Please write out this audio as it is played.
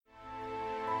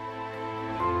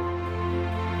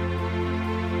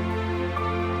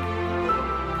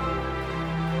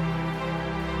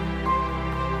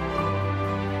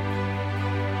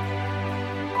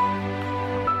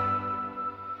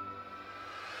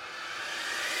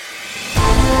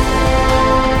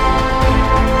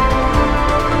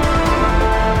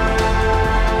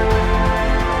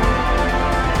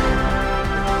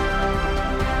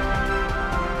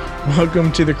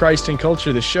Welcome to the Christ in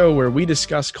Culture, the show where we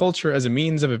discuss culture as a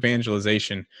means of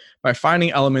evangelization by finding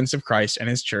elements of Christ and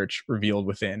his church revealed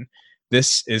within.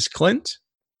 This is Clint.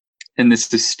 And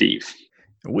this is Steve.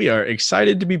 We are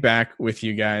excited to be back with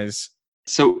you guys.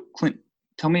 So, Clint,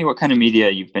 tell me what kind of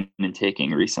media you've been taking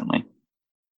recently.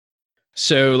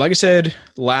 So, like I said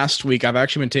last week, I've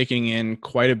actually been taking in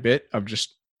quite a bit of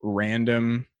just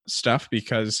random stuff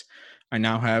because I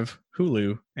now have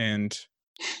Hulu and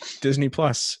Disney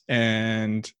Plus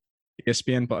and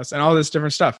ESPN Plus and all this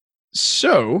different stuff.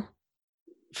 So,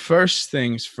 first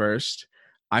things first,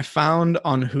 I found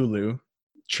on Hulu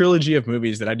trilogy of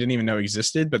movies that I didn't even know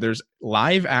existed, but there's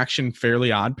live action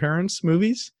Fairly Odd Parents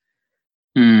movies.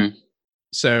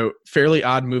 So, Fairly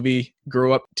Odd movie,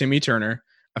 Grow Up Timmy Turner,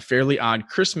 A Fairly Odd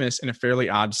Christmas, and A Fairly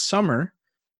Odd Summer,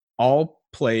 all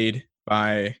played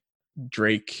by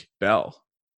Drake Bell.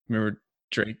 Remember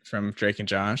Drake from Drake and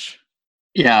Josh?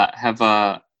 Yeah.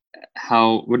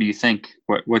 What do you think?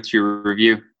 What's your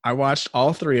review? I watched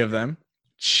all three of them.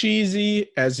 Cheesy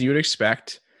as you would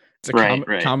expect. It's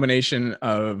a combination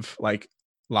of like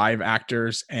live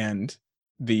actors and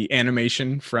the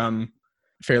animation from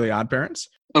Fairly Odd Parents.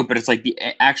 Oh, but it's like the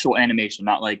actual animation,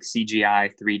 not like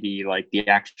CGI 3D, like the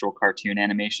actual cartoon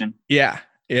animation. Yeah.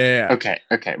 Okay.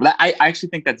 Well, I actually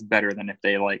think that's better than if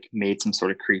they like made some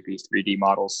sort of creepy 3D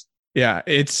models. Yeah,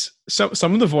 it's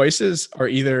some of the voices are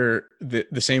either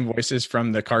the same voices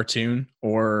from the cartoon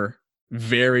or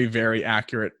very, very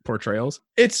accurate portrayals.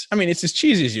 It's as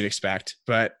cheesy as you'd expect,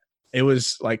 but it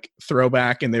was like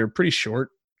throwback and they were pretty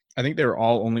short. I think they were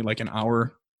all only like an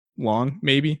hour long,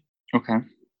 maybe. Okay.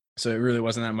 So it really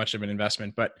wasn't that much of an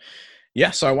investment. But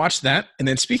yeah, so I watched that. And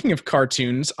then speaking of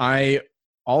cartoons, I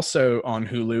also on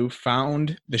Hulu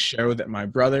found the show that my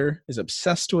brother is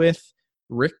obsessed with,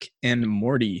 Rick and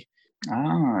Morty.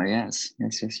 Oh, yes.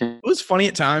 It was funny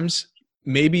at times.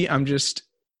 Maybe I'm just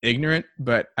ignorant,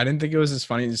 but I didn't think it was as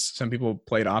funny as some people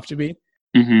played off to be.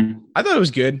 Mm-hmm. I thought it was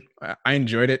good. I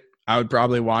enjoyed it. I would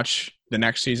probably watch the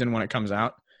next season when it comes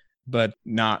out, but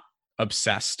not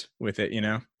obsessed with it, you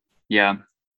know? Yeah,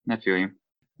 I feel you.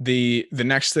 The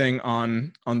next thing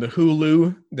on the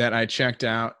Hulu that I checked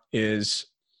out is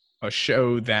a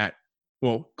show that,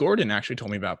 well, Gordon actually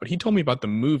told me about, but he told me about the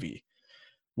movie,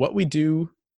 What We Do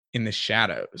in the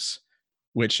Shadows,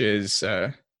 which is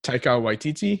Taika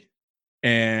Waititi.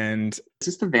 And is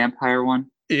this the vampire one?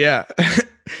 Yeah.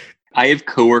 I have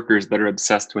coworkers that are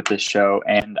obsessed with this show,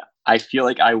 and I feel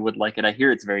like I would like it. I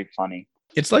hear it's very funny.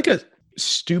 It's like a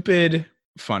stupid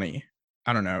funny.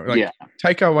 I don't know. Like, yeah.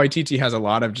 Taika Waititi has a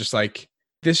lot of just like,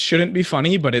 this shouldn't be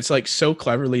funny, but it's like so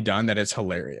cleverly done that it's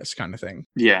hilarious kind of thing.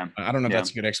 Yeah. I don't know if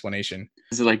that's a good explanation.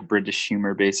 Is it like British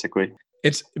humor, basically?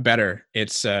 It's better.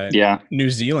 It's New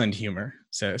Zealand humor.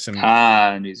 So some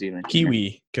New Zealand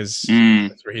Kiwi, because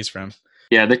that's where he's from.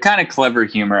 Yeah, the kind of clever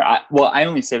humor. I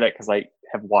only say that because I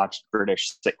have watched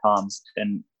British sitcoms,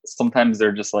 and sometimes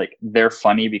they're just like, they're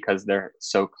funny because they're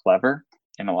so clever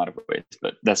in a lot of ways,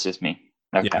 but that's just me.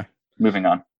 Okay, yeah. Moving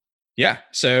on. Yeah,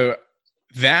 so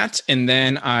that, and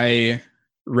then I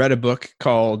read a book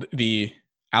called The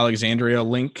Alexandria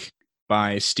Link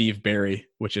by Steve Barry,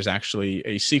 which is actually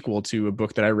a sequel to a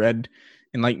book that I read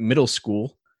in like middle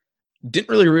school. Didn't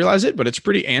really realize it, but it's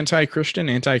pretty anti-Christian,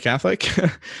 anti-Catholic.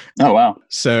 Oh, wow.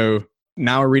 So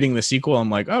now reading the sequel, I'm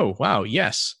like, oh, wow,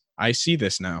 yes, I see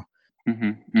this now.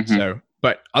 So,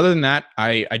 but other than that,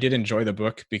 I did enjoy the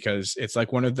book because it's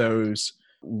like one of those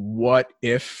what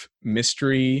if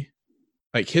mystery,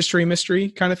 like history mystery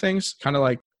kind of things. Kind of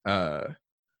like,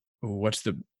 what's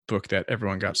the book that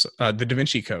everyone got? The Da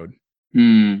Vinci Code.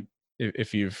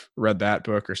 If you've read that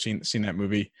book or seen that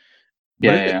movie.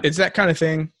 Yeah, it's that kind of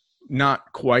thing.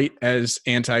 Not quite as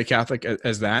anti-Catholic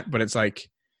as that, but it's like,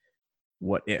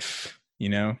 what if, you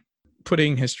know,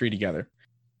 putting history together.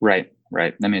 Right.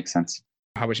 That makes sense.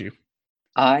 How about you?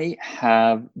 I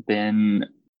have been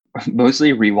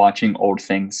mostly rewatching old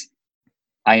things.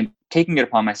 I'm taking it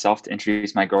upon myself to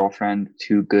introduce my girlfriend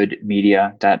to good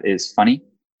media that is funny.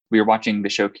 We were watching the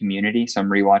show Community, so I'm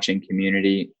rewatching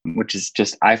Community, which is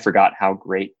just, I forgot how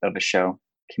great of a show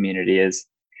Community is.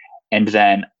 And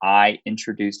then I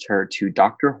introduced her to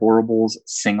Dr. Horrible's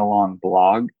sing-along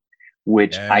blog,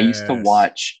 which I used to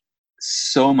watch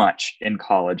so much in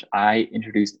college. I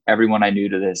introduced everyone I knew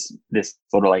to this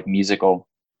sort of like musical,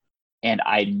 and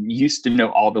I used to know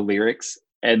all the lyrics.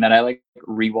 And then I like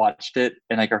rewatched it,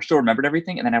 and like I still remembered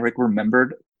everything. And then I like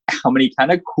remembered how many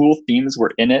kind of cool themes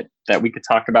were in it that we could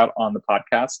talk about on the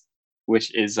podcast,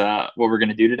 which is what we're going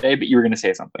to do today. But you were going to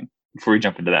say something before we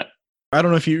jump into that. I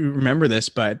don't know if you remember this,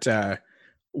 but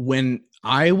when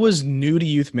I was new to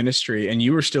youth ministry and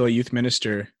you were still a youth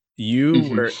minister, you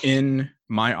were in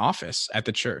my office at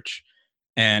the church.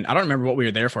 And I don't remember what we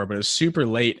were there for, but it was super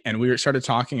late. And we started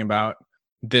talking about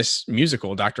this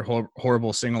musical, Dr.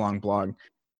 Horrible Sing-Along Blog.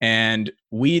 And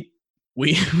we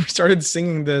started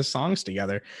singing the songs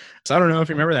together. So I don't know if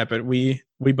you remember that, but we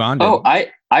bonded. Oh,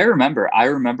 I remember. I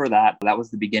remember that. That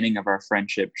was the beginning of our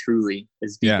friendship, truly,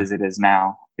 as deep as it is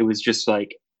now. It was just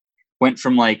like, went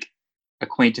from like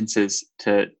acquaintances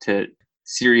to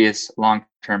serious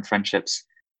long-term friendships.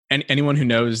 And anyone who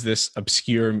knows this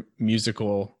obscure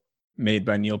musical made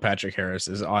by Neil Patrick Harris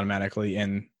is automatically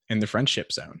in the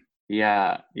friendship zone.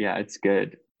 Yeah, it's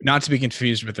good. Not to be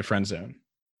confused with the friend zone.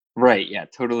 Right, yeah,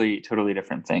 totally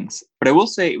different things. But I will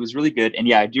say it was really good. And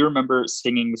yeah, I do remember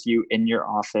singing with you in your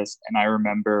office. And I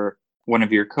remember one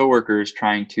of your coworkers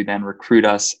trying to then recruit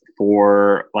us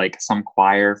for like some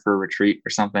choir for a retreat or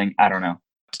something. I don't know.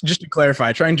 Just to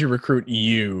clarify, trying to recruit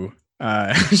you.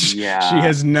 She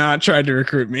has not tried to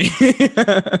recruit me.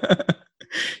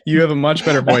 You have a much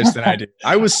better voice than I do.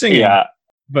 I was singing,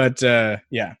 but we'll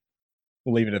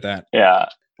leave it at that. Yeah.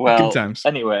 Well, good times.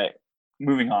 Anyway,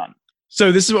 moving on.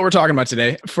 So this is what we're talking about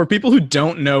today. For people who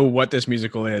don't know what this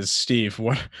musical is, Steve,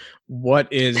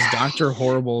 what is Dr.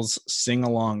 Horrible's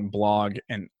Sing-Along Blog,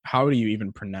 and how do you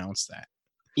even pronounce that?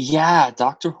 Yeah,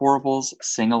 Dr. Horrible's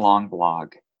Sing-Along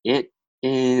Blog.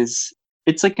 It's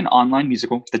like an online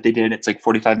musical that they did. It's like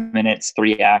 45 minutes,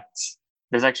 3 acts.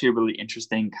 There's actually a really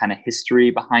interesting kind of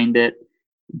history behind it,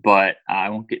 but I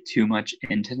won't get too much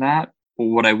into that. But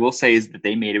what I will say is that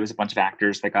it was a bunch of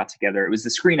actors that got together. It was the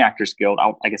Screen Actors Guild.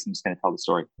 I guess I'm just going to tell the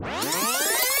story.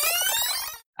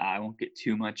 I won't get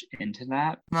too much into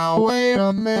that. Now wait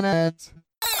a minute.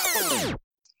 I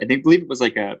believe it was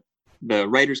like the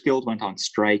Writers Guild went on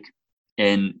strike,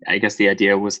 and I guess the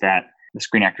idea was that the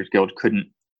Screen Actors Guild couldn't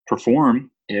perform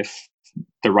if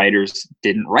the writers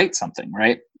didn't write something,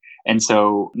 right? And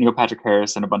so Neil Patrick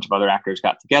Harris and a bunch of other actors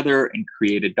got together and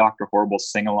created Dr.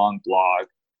 Horrible's Sing-Along Blog,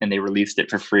 and they released it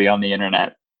for free on the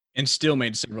internet. And still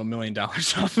made several $1 million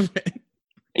off of it.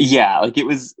 Yeah, like it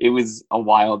was a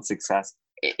wild success.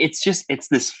 It's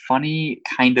this funny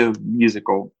kind of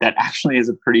musical that actually is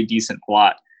a pretty decent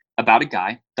plot about a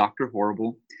guy, Dr.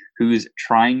 Horrible, who's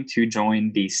trying to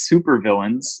join the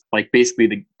supervillains, like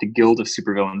basically the guild of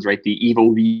supervillains, right? The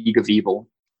evil League of Evil.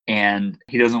 And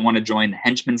he doesn't want to join the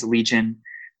Henchman's Legion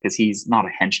because he's not a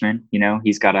henchman,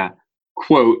 he's got a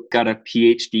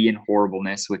PhD in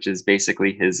horribleness, which is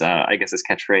basically his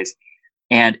catchphrase.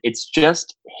 And it's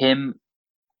just him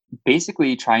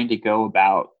basically trying to go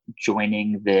about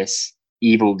joining this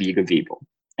evil League of Evil.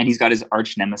 And he's got his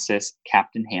arch nemesis,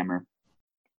 Captain Hammer.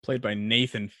 Played by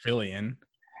Nathan Fillion.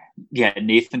 Yeah,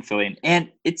 Nathan Fillion.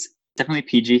 And it's definitely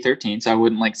PG-13, so I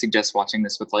wouldn't suggest watching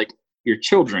this with your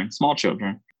children, small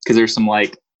children, because there's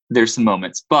some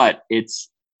moments, but it's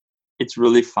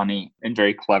really funny and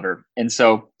very clever. And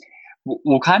so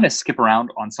we'll kind of skip around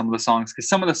on some of the songs, because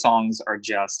some of the songs are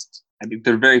just, I think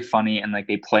they're very funny and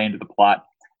they play into the plot,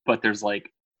 but there's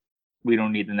we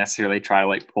don't need to necessarily try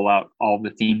to pull out all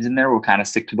the themes in there. We'll kind of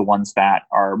stick to the ones that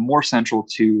are more central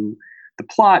to the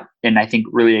plot, and I think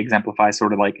really exemplify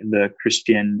sort of the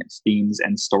Christian themes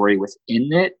and story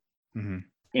within it. Mm-hmm.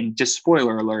 And just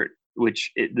spoiler alert,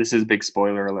 this is a big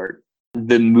spoiler alert.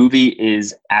 The movie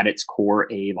is at its core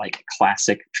a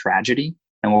classic tragedy,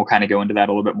 and we'll kind of go into that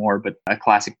a little bit more. But a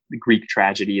classic Greek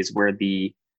tragedy is where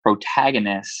the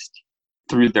protagonist,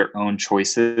 through their own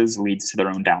choices, leads to their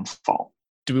own downfall.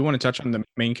 Do we want to touch on the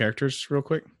main characters real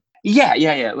quick?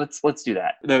 Yeah. Let's do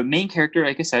that. The main character,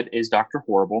 like I said, is Dr.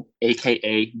 Horrible,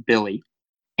 aka Billy,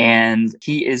 and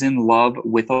he is in love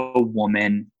with a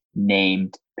woman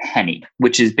named Penny,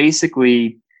 which is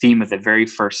basically theme of the very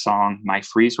first song, My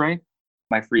Freeze Ray.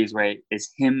 My Freeze Ray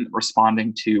is him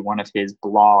responding to one of his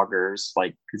bloggers,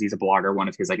 because he's a blogger, one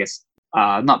of his,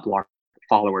 not blog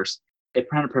followers. It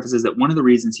kind of prefaces that one of the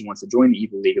reasons he wants to join the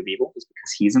evil League of Evil is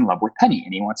because he's in love with Penny,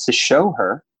 and he wants to show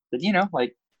her that,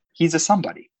 he's a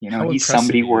somebody, he's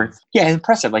somebody worth,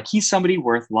 impressive. He's somebody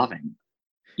worth loving.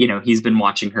 He's been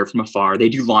watching her from afar. They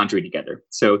do laundry together.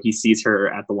 So he sees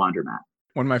her at the laundromat.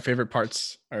 One of my favorite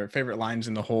parts or favorite lines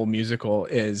in the whole musical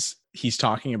is he's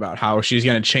talking about how she's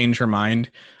going to change her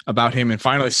mind about him and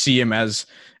finally see him as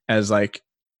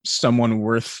someone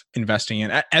worth investing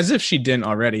in, as if she didn't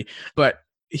already. But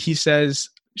he says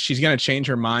she's going to change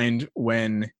her mind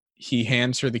when he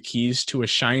hands her the keys to a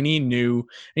shiny new,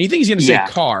 and you think he's going to say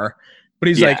car, but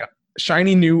he's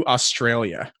shiny new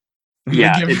Australia.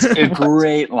 Yeah, Give it's her a what?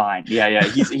 great line. Yeah.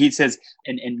 He says,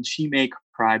 and she may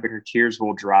cry, but her tears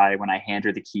will dry when I hand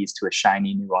her the keys to a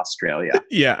shiny new Australia.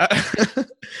 Yeah.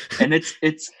 And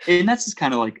and that's just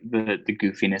kind of like the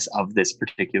goofiness of this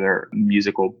particular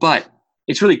musical, but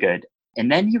it's really good.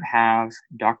 And then you have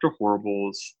Dr.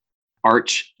 Horrible's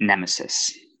arch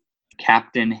nemesis,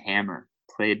 Captain Hammer,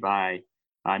 played by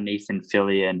Nathan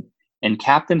Fillion. And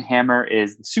Captain Hammer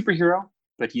is the superhero,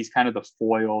 but he's kind of the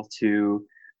foil to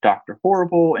Dr.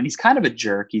 Horrible, and he's kind of a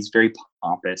jerk. He's very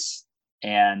pompous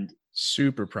and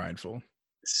Super prideful.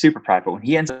 super prideful. When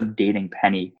he ends up dating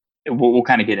Penny, we'll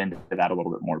kind of get into that a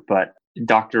little bit more. But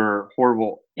Dr.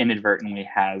 Horrible inadvertently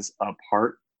has a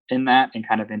part in that and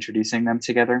kind of introducing them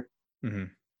together. Mm-hmm.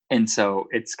 And so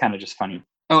it's kind of just funny.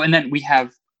 Oh, and then we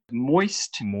have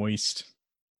Moist,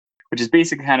 which is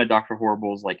basically kind of Dr.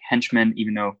 Horrible's like henchman,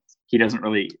 even though he doesn't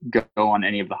really go on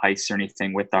any of the heists or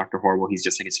anything with Dr. Horrible. He's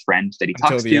just like his friend that he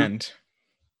talks to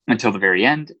until the very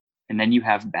end. And then you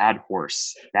have Bad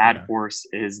Horse. Bad Horse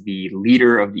is the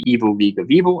leader of the Evil League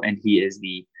of Evil, and he is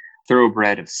the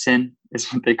thoroughbred of sin, is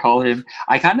what they call him.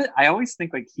 I always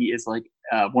think like he is like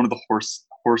one of the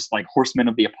horsemen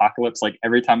of the apocalypse. Like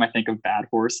every time I think of Bad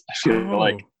Horse, I feel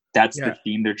like that's the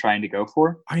theme they're trying to go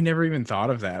for. I never even thought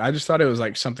of that. I just thought it was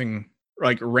like something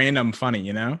like random funny,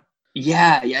 you know?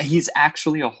 Yeah, he's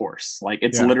actually a horse. Like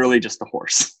it's literally just a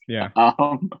horse. Yeah.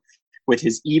 With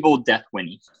his evil death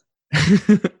whinny.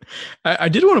 I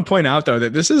did want to point out though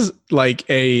that this is like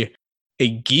a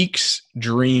geek's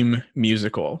dream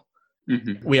musical.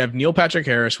 Mm-hmm. We have Neil Patrick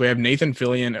Harris. We have Nathan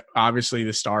Fillion, obviously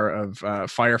the star of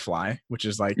Firefly, which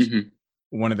is like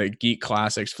one of the geek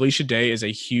classics. Felicia Day is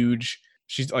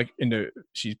she's like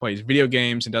she plays video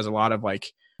games and does a lot of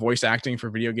like voice acting for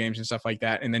video games and stuff like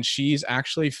that. And then she's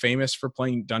actually famous for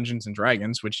playing Dungeons and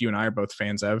Dragons, which you and I are both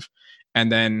fans of.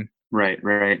 And then right.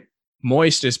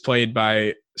 Moist is played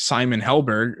by Simon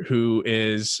Helberg, who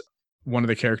is one of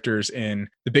the characters in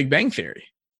The Big Bang Theory.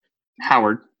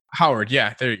 Howard,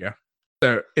 yeah, there you go.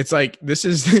 So it's like this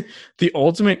is the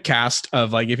ultimate cast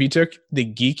of like if you took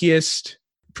the geekiest,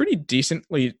 pretty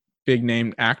decently big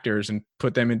name actors and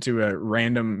put them into a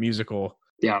random musical.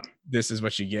 Yeah, this is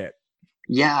what you get.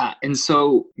 Yeah, and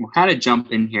so we'll kind of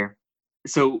jump in here.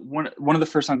 So one of the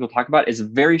first songs we'll talk about is a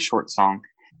very short song.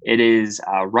 It is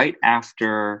right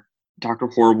after Dr.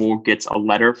 Horrible gets a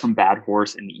letter from Bad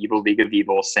Horse in the Evil League of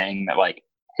Evil saying that like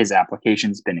his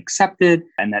application's been accepted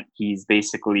and that he's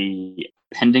basically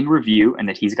pending review and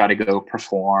that he's got to go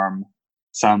perform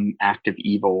some act of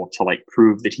evil to like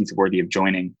prove that he's worthy of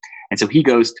joining. And so he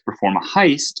goes to perform a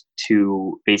heist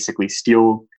to basically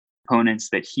steal components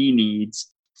that he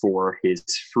needs for his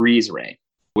freeze ray,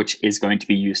 which is going to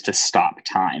be used to stop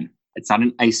time. It's not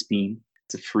an ice beam,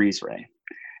 it's a freeze ray.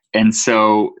 And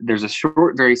so there's a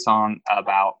short, very song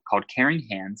called Caring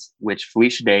Hands, which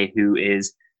Felicia Day, who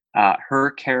is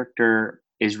her character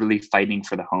is really fighting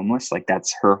for the homeless. Like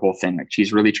that's her whole thing. Like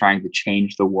she's really trying to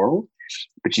change the world,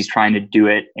 but she's trying to do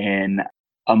it in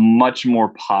a much more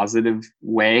positive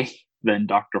way than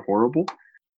Dr. Horrible.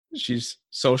 She's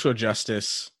social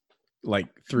justice, like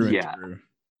through and through.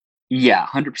 Yeah,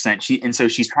 100%. So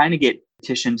she's trying to get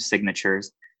petition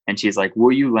signatures. And she's like,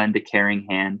 will you lend a caring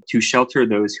hand to shelter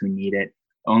those who need it?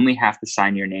 Only have to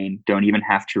sign your name. Don't even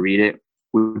have to read it.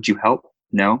 Would you help?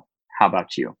 No? How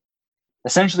about you?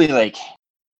 Essentially, like,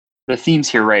 the themes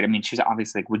here, right? I mean, she's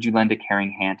obviously like, would you lend a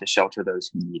caring hand to shelter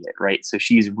those who need it, right? So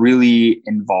she's really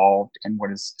involved in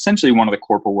what is essentially one of the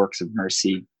corporal works of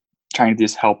mercy, trying to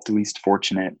just help the least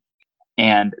fortunate.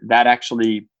 And that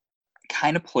actually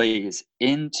kind of plays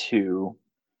into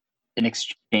an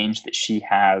exchange that she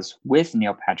has with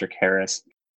Neil Patrick Harris,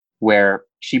 where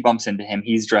she bumps into him.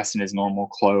 He's dressed in his normal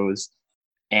clothes,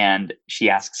 and she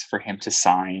asks for him to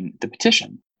sign the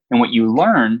petition. And what you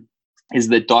learn is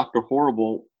that Dr.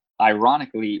 Horrible,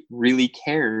 ironically, really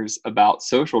cares about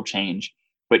social change,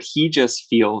 but he just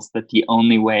feels that the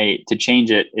only way to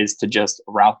change it is to just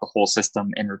rout the whole system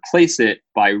and replace it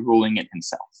by ruling it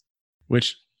himself.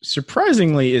 Which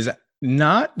surprisingly is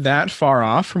not that far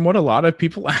off from what a lot of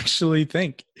people actually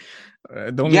think.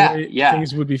 The only way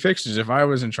things would be fixed is if I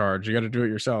was in charge. You got to do it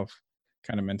yourself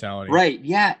kind of mentality. Right.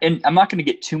 Yeah. And I'm not going to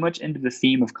get too much into the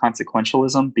theme of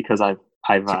consequentialism because I've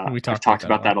talked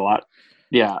about that a lot.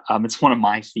 Yeah. It's one of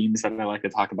my themes that I like to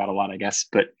talk about a lot, I guess.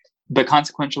 But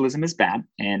consequentialism is bad.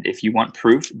 And if you want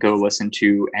proof, go listen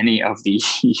to any of the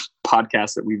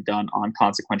podcasts that we've done on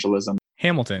consequentialism.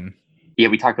 Hamilton. Yeah,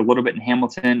 we talked a little bit in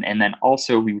Hamilton, and then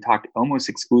also we talked almost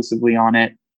exclusively on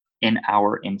it in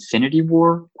our Infinity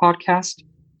War podcast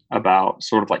about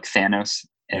sort of like Thanos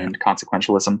and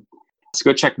consequentialism. So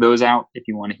go check those out if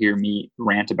you want to hear me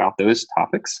rant about those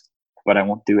topics. but I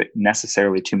won't do it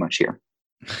necessarily too much here.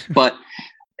 But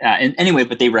and anyway,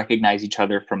 but they recognize each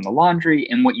other from the laundry.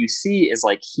 And what you see is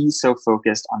like, he's so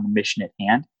focused on the mission at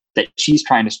hand that she's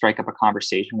trying to strike up a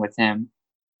conversation with him.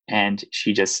 And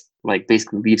she just like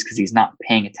basically leaves because he's not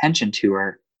paying attention to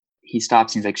her. He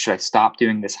stops and he's like, should I stop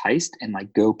doing this heist and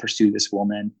like go pursue this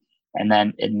woman? And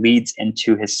then it leads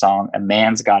into his song, A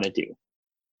Man's Gotta Do.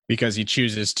 Because he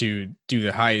chooses to do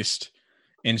the heist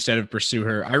instead of pursue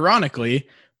her. Ironically,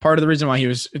 part of the reason why he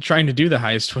was trying to do the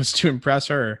heist was to impress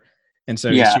her. And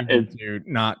so he's choosing to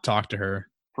not talk to her.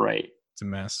 Right. It's a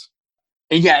mess.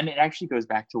 And yeah, and it actually goes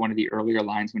back to one of the earlier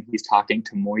lines when he's talking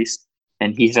to Moist.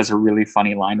 And he says a really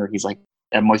funny line where he's like,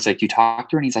 and Moist's like, you talk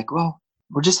to her? And he's like, well,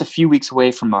 we're just a few weeks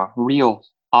away from a real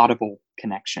audible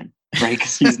connection, right?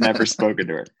 Because he's never spoken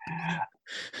to her.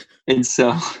 And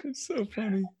so it's so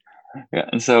funny. Yeah,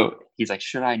 and so he's like,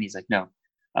 should I? And he's like, no,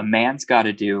 a man's got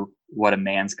to do what a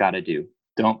man's got to do.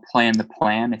 Don't plan the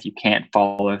plan if you can't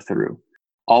follow through.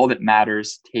 All that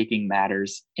matters, taking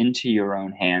matters into your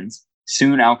own hands.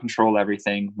 Soon I'll control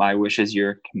everything. My wish is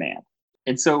your command.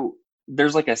 And so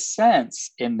there's like a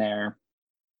sense in there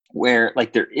where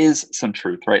like there is some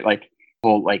truth, right? Like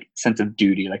whole like sense of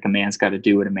duty, like a man's got to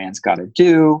do what a man's got to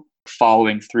do,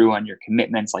 following through on your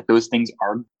commitments. Like those things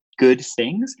are good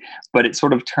things, but it's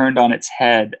sort of turned on its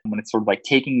head when it's sort of like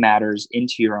taking matters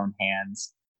into your own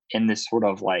hands in this sort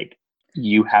of like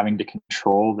you having to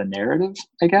control the narrative,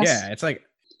 I guess. Yeah, it's like,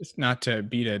 it's not to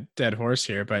beat a dead horse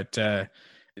here, but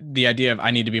the idea of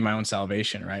I need to be my own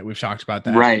salvation, right? We've talked about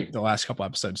that right. the last couple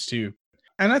episodes too.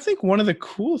 And I think one of the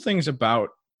cool things about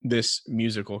this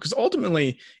musical, because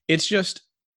ultimately it's just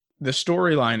the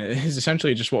storyline is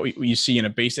essentially just what you see in a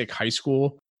basic high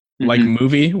school like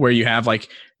movie, where you have like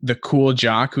the cool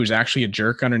jock who's actually a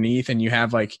jerk underneath, and you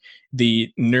have like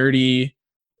the nerdy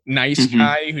nice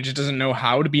guy who just doesn't know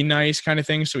how to be nice kind of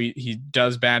thing. So he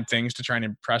does bad things to try and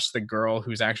impress the girl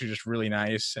who's actually just really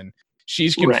nice, and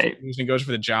she's confused and goes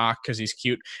for the jock because he's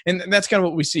cute. And that's kind of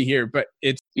what we see here, but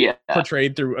it's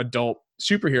portrayed through adult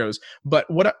superheroes. But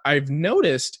what I've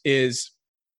noticed is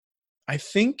I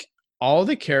think all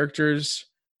the characters,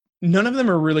 none of them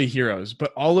are really heroes,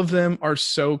 but all of them are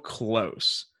so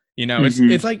close. You know,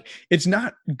 it's like, it's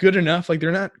not good enough. Like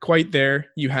they're not quite there.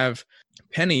 You have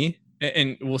Penny,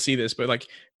 and we'll see this, but like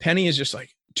Penny is just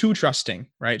like too trusting,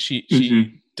 right?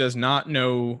 She does not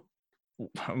know.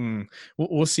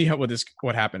 We'll see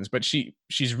what happens, but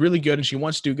she's really good and she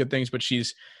wants to do good things, but she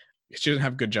doesn't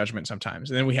have good judgment sometimes.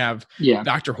 And then we have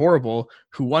Dr. Horrible,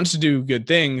 who wants to do good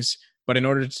things, but in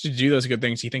order to do those good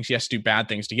things, he thinks he has to do bad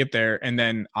things to get there. And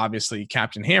then obviously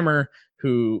Captain Hammer,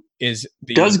 who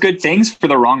does good things for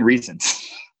the wrong reasons.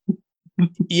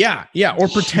 Yeah, or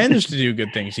pretends to do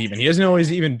good things. Even he doesn't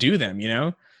always even do them. You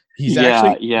know, he's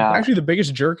actually the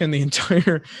biggest jerk in the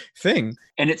entire thing.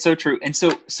 And it's so true. And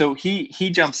so he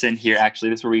jumps in here.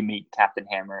 Actually, this is where we meet Captain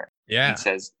Hammer. Yeah, he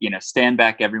says, stand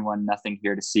back, everyone. Nothing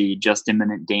here to see. Just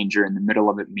imminent danger in the middle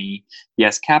of it. Me.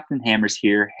 Yes, Captain Hammer's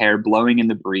here. Hair blowing in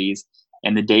the breeze.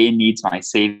 And the day needs my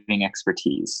saving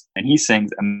expertise. And he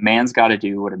sings, a man's got to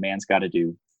do what a man's got to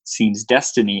do. Seems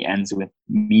destiny ends with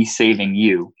me saving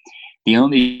you. The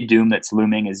only doom that's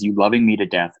looming is you loving me to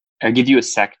death. I'll give you a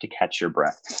sec to catch your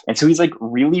breath. And so he's like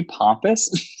really pompous.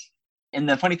 And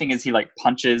the funny thing is he like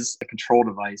punches the control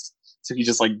device. So he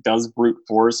just like does brute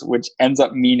force, which ends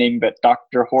up meaning that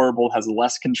Dr. Horrible has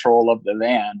less control of the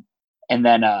van. And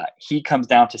then he comes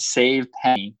down to save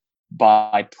Penny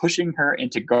by pushing her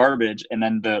into garbage, and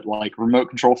then the like remote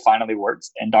control finally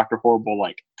works and Dr. Horrible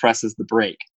like presses the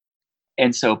brake.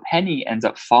 And so Penny ends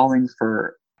up falling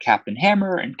for Captain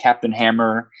Hammer, and Captain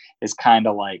Hammer is kind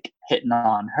of like hitting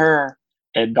on her,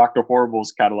 and Dr.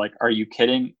 Horrible's kind of like, are you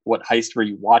kidding? What heist were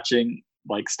you watching?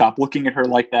 Like, stop looking at her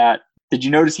like that. Did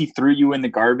you notice he threw you in the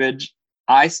garbage?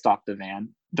 I stopped the van.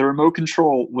 The remote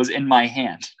control was in my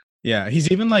hand. Yeah, he's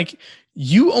even like,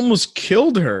 you almost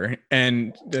killed her.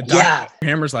 And the Dr.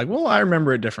 Hammer's like, well, I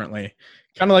remember it differently.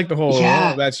 Kind of like the whole,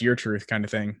 oh, that's your truth kind of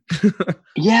thing.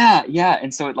 Yeah.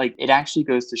 And so it actually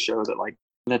goes to show that like,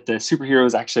 that the superhero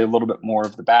is actually a little bit more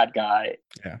of the bad guy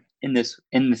in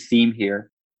the theme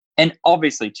here. And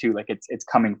obviously too, like it's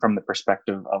coming from the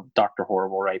perspective of Dr.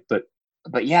 Horrible, right?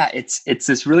 But yeah, it's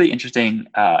this really interesting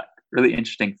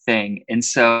thing. And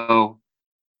so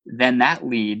then that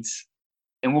leads,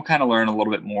 and we'll kind of learn a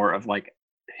little bit more of like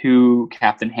who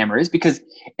Captain Hammer is, because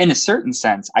in a certain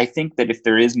sense, I think that if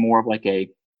there is more of like a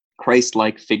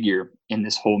Christ-like figure in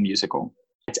this whole musical,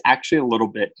 it's actually a little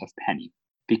bit of Penny.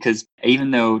 Because even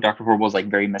though Dr. Horrible is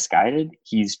like very misguided,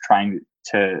 he's trying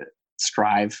to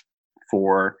strive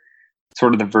for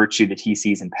sort of the virtue that he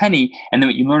sees in Penny. And then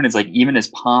what you learn is like, even as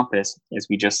pompous as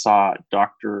we just saw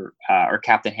or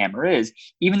Captain Hammer is,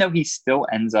 even though he still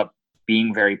ends up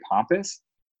being very pompous,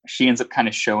 she ends up kind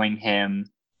of showing him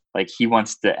like he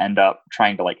wants to end up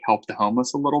trying to like help the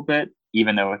homeless a little bit,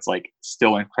 even though it's like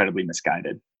still incredibly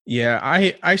misguided. Yeah,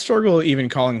 I struggle even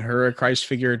calling her a Christ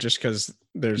figure just because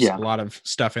there's a lot of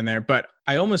stuff in there. But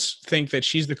I almost think that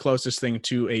she's the closest thing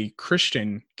to a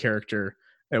Christian character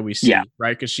that we see,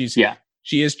 right? Because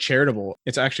she is charitable.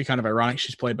 It's actually kind of ironic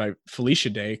she's played by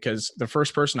Felicia Day, because the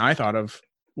first person I thought of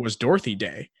was Dorothy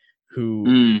Day,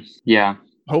 who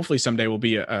hopefully someday will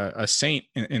be a saint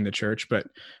in the church. But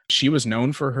she was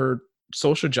known for her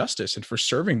social justice and for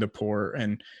serving the poor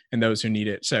and those who need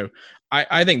it. So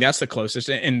I think that's the closest,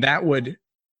 and that would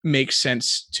make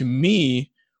sense to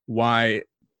me why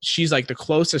she's like the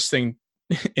closest thing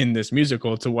in this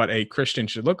musical to what a Christian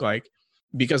should look like,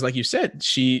 because like you said,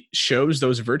 she shows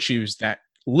those virtues that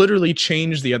literally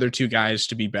change the other two guys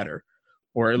to be better,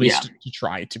 or at least to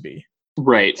try to be.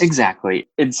 Right, exactly.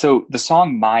 And so the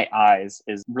song My Eyes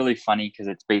is really funny because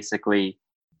it's basically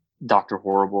Dr.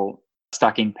 Horrible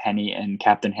stalking Penny and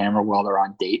Captain Hammer while they're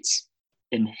on dates.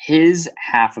 And his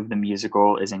half of the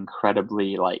musical is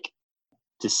incredibly like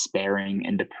despairing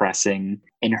and depressing.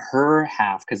 And her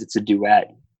half, because it's a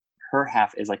duet, her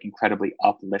half is like incredibly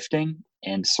uplifting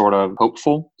and sort of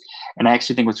hopeful. And I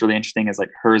actually think what's really interesting is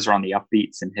like hers are on the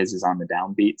upbeats and his is on the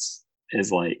downbeats. Is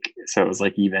like, so it was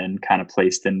like even kind of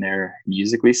placed in there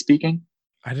musically speaking.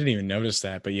 I didn't even notice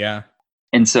that, but yeah.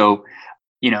 And so,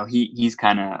 you know, he's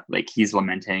kind of like, he's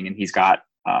lamenting, and he's got,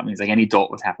 he's like, any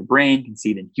adult with half a brain can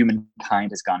see that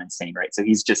humankind has gone insane, right? So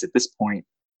he's just at this point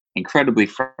incredibly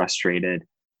frustrated.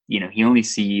 You know, he only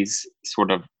sees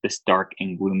sort of this dark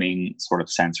and glooming sort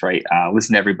of sense, right?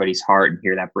 Listen to everybody's heart and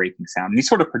hear that breaking sound. And he's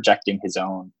sort of projecting his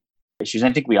own issues.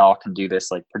 I think we all can do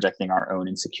this, like projecting our own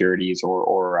insecurities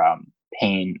or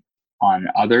pain on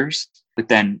others. But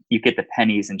then you get the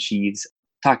Pennies, and she's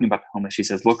talking about the homeless. She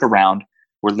says, look around,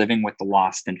 we're living with the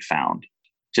lost and found.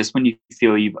 Just when you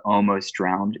feel you've almost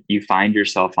drowned, you find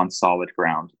yourself on solid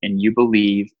ground, and you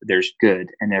believe there's good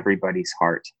in everybody's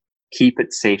heart. Keep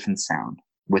it safe and sound.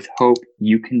 With hope,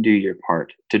 you can do your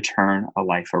part to turn a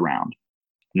life around.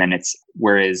 And then it's,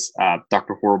 whereas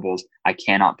Dr. Horrible's, I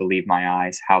cannot believe my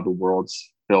eyes, how the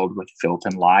world's filled with filth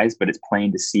and lies, but it's plain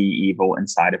to see evil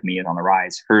inside of me is on the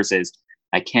rise. Hers is,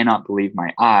 I cannot believe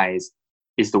my eyes,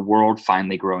 is the world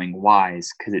finally growing wise?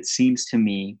 Because it seems to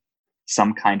me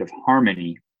some kind of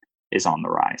harmony is on the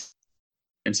rise.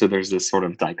 And so there's this sort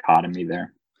of dichotomy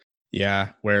there. Yeah,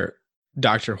 where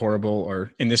Dr. Horrible,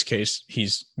 or in this case,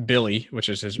 he's Billy, which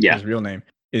is his real name,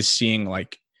 is seeing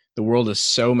like the world is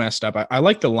so messed up. I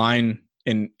like the line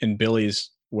in Billy's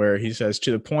where he says,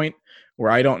 to the point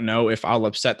where I don't know if I'll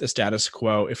upset the status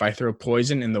quo if I throw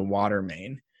poison in the water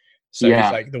main. So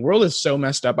he's like, the world is so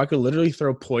messed up, I could literally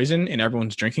throw poison in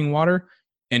everyone's drinking water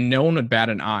and no one would bat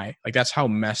an eye. Like, that's how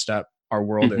messed up our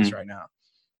world is right now.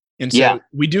 And so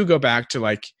we do go back to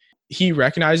like, he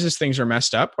recognizes things are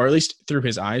messed up, or at least through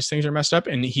his eyes, things are messed up,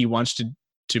 and he wants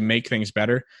to make things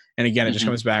better. And again, it just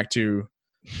comes back to,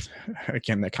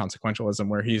 again, the consequentialism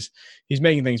where he's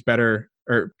making things better,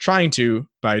 or trying to,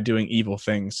 by doing evil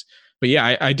things. But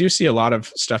yeah, I do see a lot of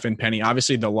stuff in Penny.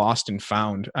 Obviously the lost and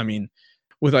found, I mean,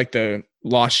 with like the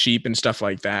lost sheep and stuff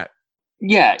like that.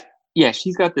 Yeah.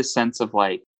 She's got this sense of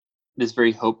like this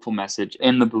very hopeful message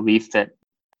and the belief that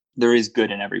there is good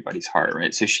in everybody's heart,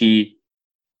 right? So she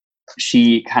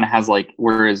kind of has like,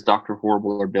 whereas Dr.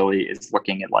 Horrible or Billy is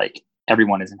looking at like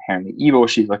everyone is inherently evil,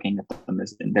 she's looking at them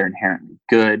as they're inherently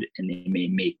good and they may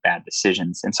make bad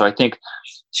decisions. And so I think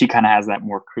she kind of has that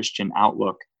more Christian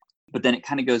outlook. But then it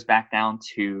kind of goes back down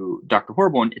to Dr.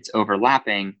 Horrible, and it's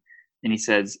overlapping. And he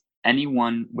says,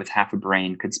 anyone with half a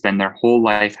brain could spend their whole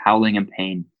life howling in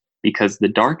pain because the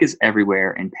dark is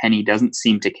everywhere and Penny doesn't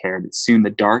seem to care that soon the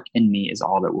dark in me is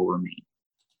all that will remain.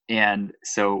 And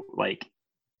so like,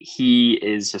 he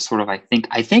is just sort of, I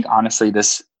think honestly,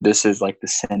 this is like the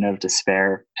sin of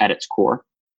despair at its core.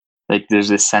 Like there's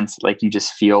this sense, like you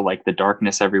just feel like the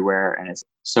darkness everywhere and it's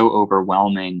so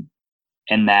overwhelming.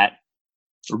 And that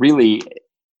really,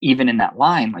 even in that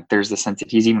line, like there's the sense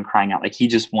that he's even crying out, like he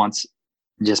just wants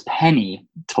just Penny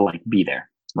to like be there,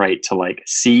 right? To like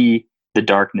see the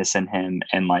darkness in him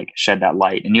and like shed that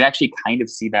light. And you actually kind of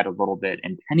see that a little bit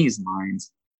in Penny's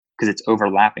lines, because it's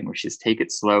overlapping, where she says, take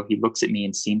it slow. He looks at me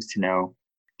and seems to know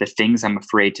the things I'm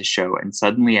afraid to show. And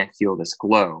suddenly I feel this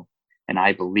glow and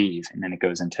I believe. And then it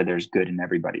goes into there's good in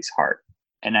everybody's heart.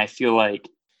 And I feel like,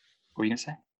 what were you going to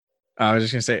say? I was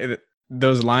just going to say that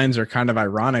those lines are kind of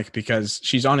ironic because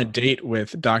she's on a date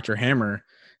with Dr. Hammer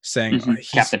saying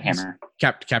Captain Hammer.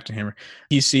 Captain Hammer.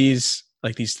 He sees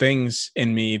like these things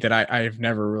in me that I've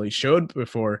never really showed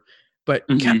before. But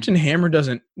Captain Hammer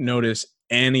doesn't notice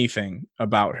anything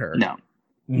about her. No.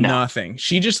 Nothing.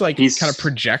 She just like kind of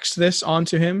projects this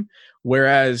onto him.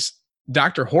 Whereas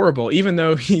Dr. Horrible, even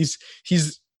though he's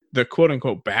the quote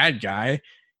unquote bad guy,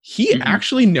 he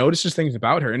actually notices things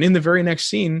about her. And in the very next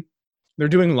scene, they're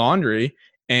doing laundry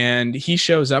and he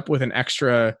shows up with an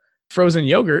extra frozen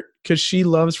yogurt because she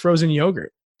loves frozen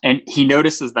yogurt. And he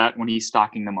notices that when he's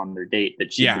stalking them on their date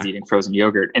that she was eating frozen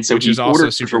yogurt. And so which he is also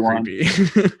orders super creepy.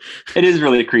 It is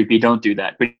really creepy. Don't do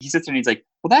that. But he sits there and he's like,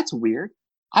 well, that's weird.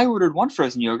 I ordered one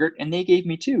frozen yogurt and they gave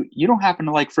me two. You don't happen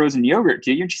to like frozen yogurt,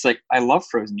 do you? And she's like, I love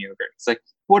frozen yogurt. It's like,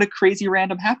 what a crazy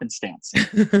random happenstance.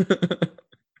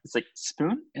 It's like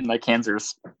spoon and like hands her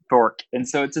fork. And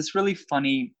so it's this really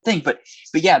funny thing. But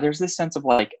yeah, there's this sense of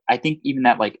like, I think even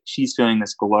that like she's feeling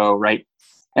this glow, right?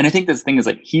 And I think this thing is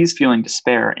like he's feeling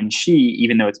despair and she,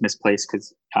 even though it's misplaced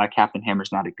because Captain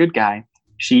Hammer's not a good guy,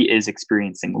 she is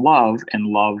experiencing love and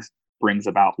love brings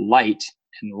about light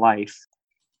and life.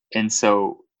 And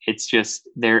so it's just,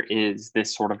 there is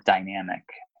this sort of dynamic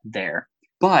there.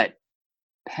 But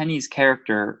Penny's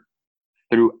character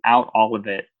throughout all of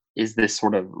it is this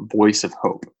sort of voice of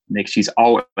hope. Like she's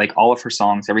all of her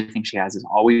songs, everything she has is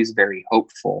always very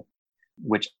hopeful,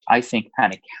 which I think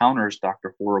kind of counters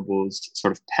Dr. Horrible's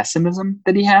sort of pessimism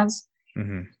that he has.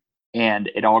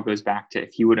 And it all goes back to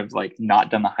if he would have like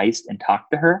not done the heist and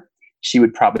talked to her, she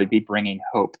would probably be bringing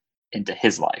hope into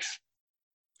his life.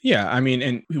 Yeah, I mean,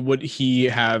 and would he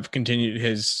have continued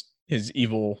his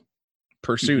evil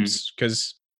pursuits?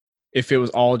 Because if it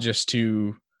was all just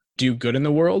to do good in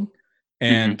the world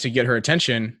and to get her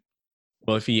attention,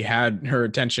 well, if he had her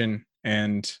attention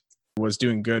and was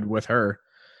doing good with her,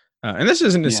 and this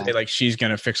isn't to say like she's going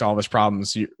to fix all of his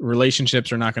problems.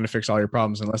 Relationships are not going to fix all your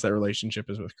problems unless that relationship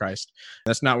is with Christ.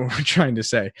 That's not what we're trying to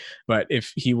say. But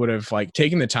if he would have like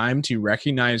taken the time to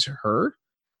recognize her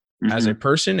as a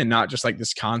person and not just like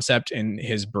this concept in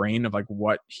his brain of like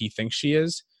what he thinks she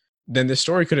is, then the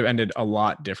story could have ended a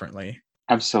lot differently.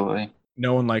 Absolutely.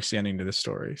 No one likes the ending to this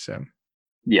story. So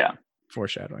yeah.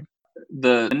 Foreshadowing.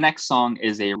 The next song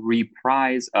is a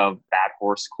reprise of Bad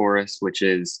Horse Chorus, which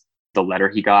is the letter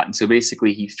he got. And so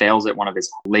basically he fails at one of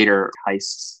his later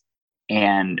heists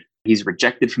and he's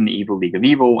rejected from the Evil League of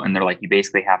Evil. And they're like, you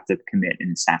basically have to commit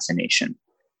an assassination.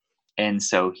 And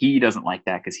so he doesn't like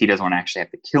that because he doesn't want to actually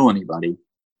have to kill anybody.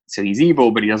 So he's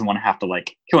evil, but he doesn't want to have to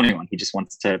like kill anyone. He just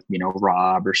wants to,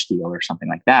 rob or steal or something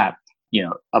like that,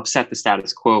 upset the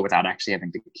status quo without actually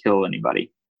having to kill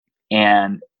anybody.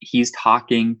 And he's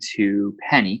talking to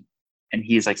Penny and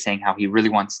he's like saying how he really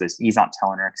wants this. He's not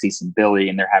telling her because he's in Billy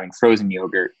and they're having frozen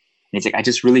yogurt. And he's like, I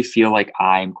just really feel like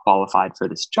I'm qualified for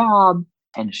this job.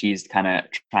 And she's kind of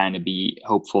trying to be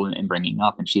hopeful and bringing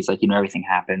up. And she's like, everything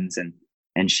happens.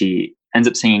 And she ends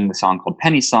up singing the song called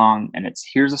Penny Song. And it's,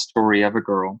 here's a story of a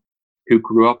girl who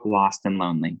grew up lost and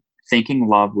lonely, thinking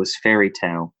love was fairy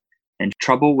tale and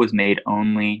trouble was made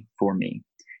only for me.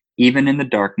 Even in the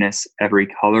darkness, every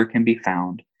color can be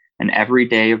found, and every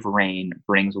day of rain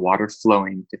brings water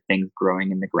flowing to things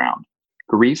growing in the ground.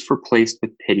 Grief replaced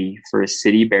with pity for a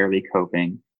city barely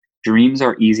coping. Dreams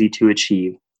are easy to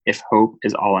achieve if hope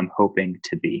is all I'm hoping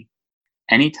to be.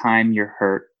 Anytime you're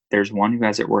hurt, there's one who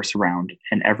has it worse around,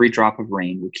 and every drop of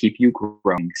rain will keep you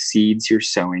growing seeds you're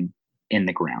sowing in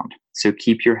the ground. So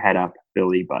keep your head up,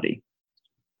 Billy Buddy.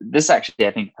 This actually,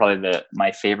 I think, probably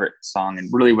my favorite song and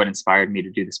really what inspired me to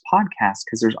do this podcast,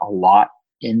 because there's a lot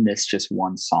in this just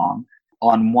one song.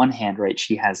 On one hand, right,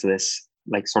 she has this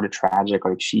like sort of tragic,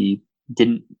 like she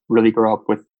didn't really grow up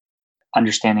with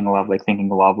understanding love, like thinking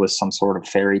love was some sort of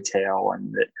fairy tale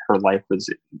and that her life was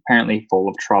apparently full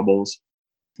of troubles.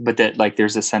 But that like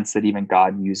there's a sense that even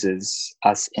God uses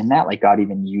us in that, like God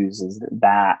even uses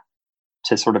that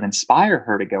to sort of inspire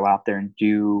her to go out there and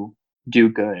do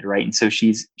good, right? And so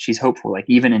she's hopeful, like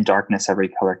even in darkness every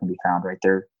color can be found, right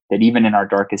there, that even in our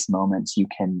darkest moments you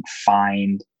can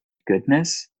find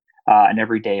goodness, and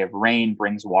every day of rain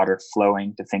brings water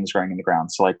flowing to things growing in the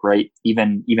ground. So like, right,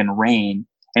 even rain,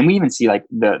 and we even see like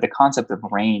the concept of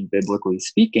rain biblically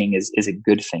speaking is a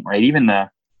good thing, right? Even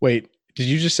wait, did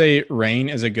you just say rain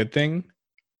is a good thing?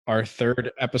 Our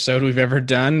third episode we've ever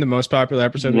done, the most popular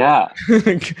episode. Yeah. Go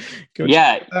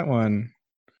check that one.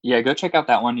 Yeah, go check out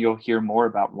that one. You'll hear more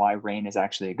about why rain is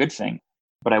actually a good thing.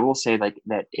 But I will say like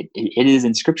that it is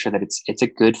in scripture that it's a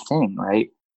good thing, right?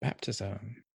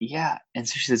 Baptism. Yeah. And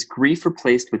so she says, grief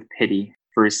replaced with pity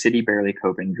for a city barely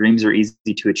coping. Dreams are easy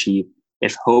to achieve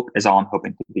if hope is all I'm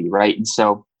hoping to be, right? And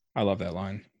so I love that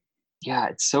line. yeah,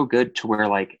 it's so good to where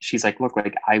like she's like, look,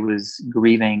 like I was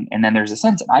grieving, and then there's a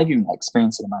sense, and I've even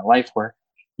experienced it in my life where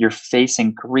you're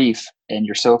facing grief and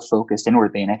you're so focused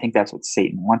inwardly, and I think that's what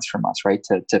Satan wants from us, right?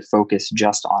 To focus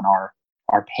just on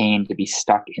our pain, to be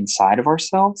stuck inside of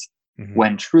ourselves,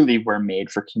 when truly we're made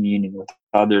for communion with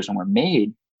others and we're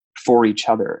made for each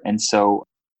other. And so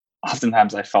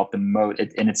oftentimes I felt the most,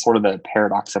 and it's sort of the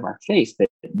paradox of our faith, that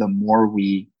the more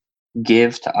we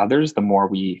give to others, the more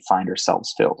we find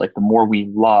ourselves filled. Like the more we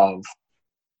love,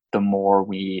 the more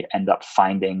we end up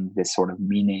finding this sort of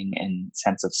meaning and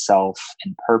sense of self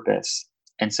and purpose.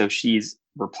 And so she's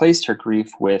replaced her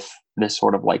grief with this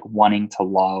sort of like wanting to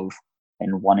love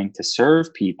and wanting to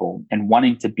serve people and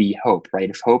wanting to be hope, right?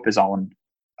 If hope is all I'm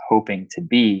hoping to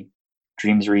be,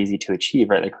 dreams are easy to achieve,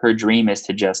 right? Like her dream is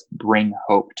to just bring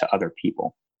hope to other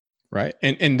people. Right.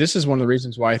 And this is one of the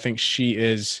reasons why I think she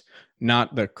is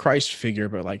not the Christ figure,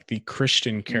 but like the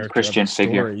Christian character Christian of the story.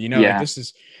 figure. You know, Yeah. like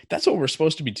that's what we're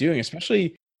supposed to be doing,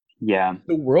 especially Yeah.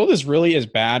 the world is really as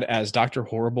bad as Dr.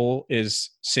 Horrible is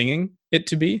singing it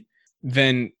to be,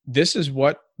 then this is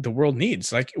what the world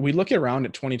needs. Like we look around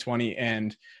at 2020,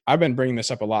 and I've been bringing this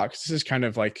up a lot because this is kind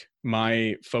of like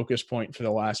my focus point for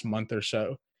the last month or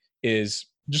so, is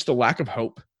just the lack of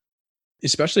hope,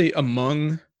 especially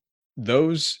among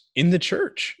those in the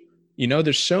church. You know,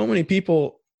 there's so many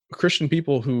people, Christian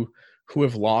people who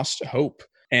have lost hope,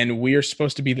 and we are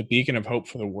supposed to be the beacon of hope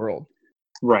for the world.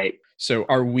 Right. So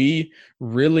are we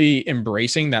really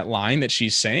embracing that line that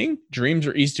she's saying? Dreams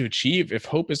are easy to achieve if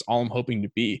hope is all I'm hoping to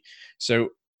be. So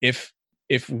if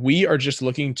we are just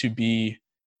looking to be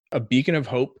a beacon of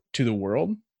hope to the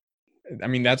world, I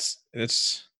mean, that's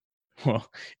well,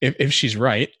 if she's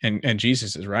right and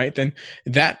Jesus is right, then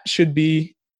that should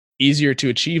be easier to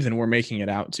achieve than we're making it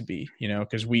out to be, you know,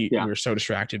 because we're so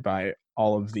distracted by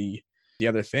all of the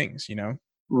other things, you know?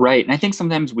 Right. And I think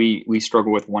sometimes we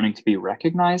struggle with wanting to be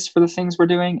recognized for the things we're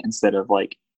doing instead of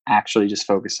like actually just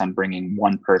focus on bringing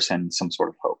one person some sort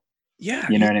of hope. Yeah.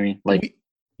 You know what I mean? Like,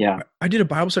 yeah. I did a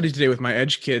Bible study today with my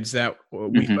Edge kids that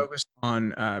we focused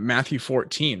on Matthew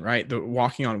 14, right? The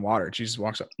walking on water. Jesus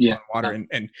walks up on water.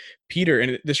 And Peter,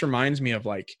 and this reminds me of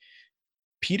like,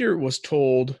 Peter was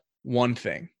told one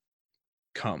thing,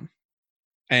 come.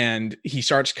 And he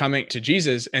starts coming to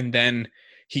Jesus, and then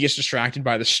he gets distracted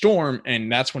by the storm,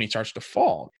 and that's when he starts to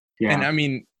fall. Yeah. And I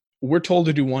mean, we're told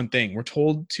to do one thing. We're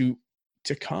told to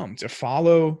come, to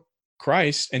follow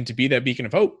Christ and to be that beacon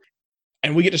of hope.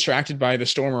 And we get distracted by the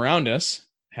storm around us,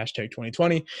 hashtag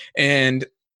 2020, and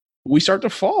we start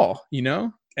to fall, you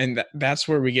know? And that's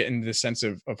where we get into the sense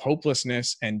of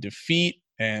hopelessness and defeat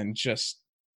and just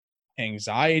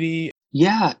anxiety.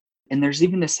 Yeah. And there's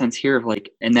even this sense here of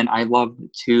like, and then I love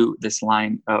too this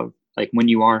line of like, when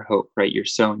you are hope, right, you're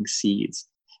sowing seeds.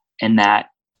 And that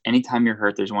anytime you're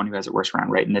hurt, there's one who has it worse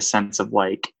around, right? In this sense of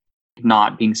like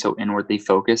not being so inwardly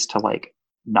focused to like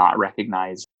not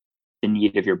recognize the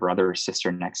need of your brother or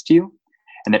sister next to you.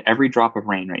 And that every drop of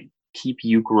rain, right, keep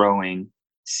you growing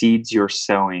seeds you're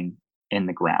sowing in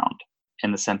the ground.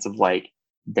 In the sense of like,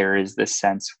 there is this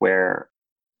sense where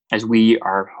as we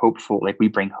are hopeful, like we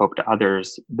bring hope to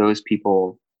others, those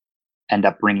people end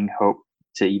up bringing hope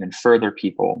to even further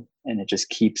people. And it just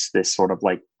keeps this sort of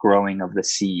like growing of the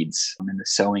seeds and the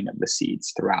sowing of the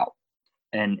seeds throughout.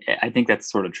 And I think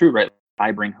that's sort of true, right?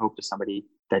 I bring hope to somebody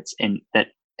that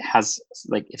has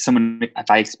like, if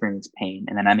I experience pain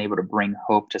and then I'm able to bring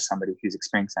hope to somebody who's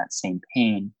experiencing that same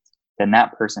pain, then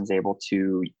that person's able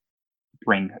to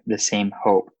bring the same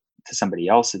hope to somebody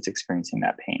else that's experiencing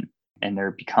that pain. And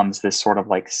there becomes this sort of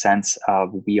like sense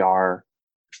of we are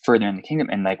further in the kingdom,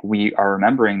 and like we are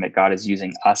remembering that God is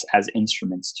using us as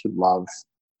instruments to love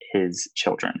his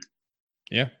children.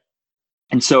 Yeah.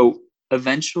 And so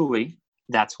eventually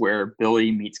that's where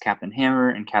Billy meets Captain Hammer,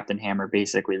 and Captain Hammer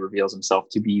basically reveals himself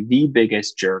to be the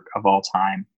biggest jerk of all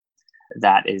time.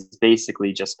 That is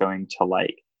basically just going to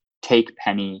like take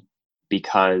Penny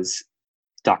because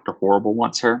Dr. Horrible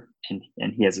wants her.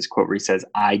 And he has this quote where he says,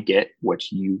 I get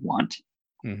what you want.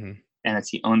 Mm-hmm. And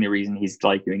that's the only reason he's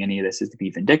like doing any of this is to be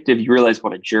vindictive. You realize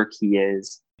what a jerk he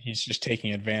is. He's just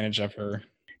taking advantage of her.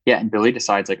 Yeah. And Billy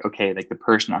decides like, okay, like the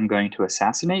person I'm going to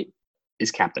assassinate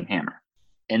is Captain Hammer.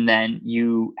 And then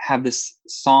you have this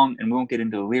song, and we won't get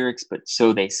into the lyrics, but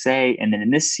so they say. And then in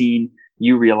this scene,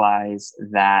 you realize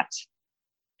that,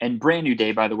 and Brand New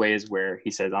Day, by the way, is where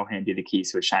he says, I'll hand you the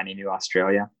keys to a shiny new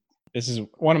Australia. This is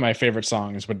one of my favorite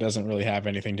songs, but doesn't really have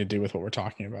anything to do with what we're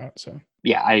talking about. So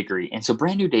yeah, I agree. And so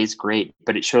Brand New Day is great,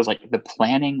 but it shows like the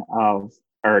planning of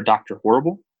Dr.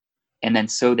 Horrible. And then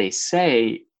So They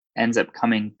Say ends up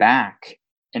coming back,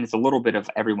 and it's a little bit of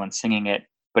everyone singing it,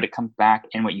 but it comes back,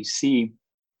 and what you see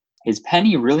is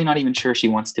Penny really not even sure she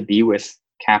wants to be with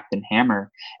Captain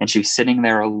Hammer, and she's sitting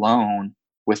there alone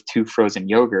with 2 frozen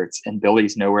yogurts, and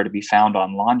Billy's nowhere to be found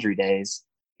on laundry days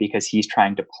because he's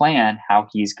trying to plan how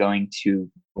he's going to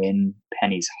win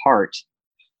Penny's heart,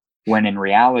 when in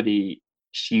reality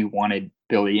she wanted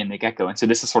Billy in the get-go. And so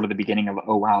this is sort of the beginning of,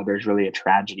 oh wow, there's really a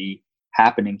tragedy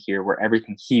happening here where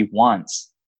everything he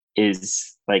wants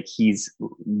is like he's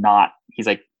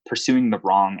like pursuing the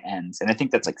wrong ends. And I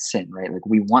think that's like sin, right? Like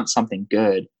we want something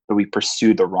good, but we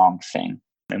pursue the wrong thing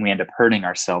and we end up hurting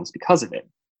ourselves because of it.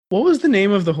 What was the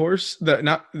name of the horse?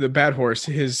 Not the bad horse,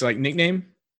 his like nickname?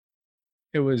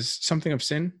 It was something of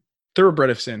sin. Thoroughbred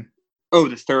of Sin. Oh,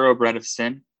 the Thoroughbred of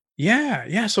Sin.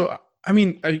 Yeah. So I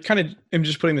mean, I kind of am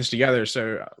just putting this together,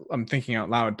 so I'm thinking out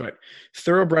loud. But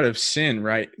Thoroughbred of Sin,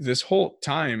 right? This whole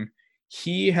time,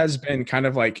 he has been kind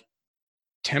of like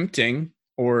tempting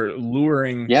or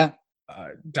luring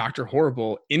Dr.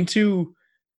 Horrible into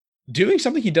doing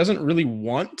something he doesn't really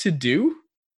want to do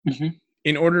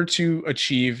in order to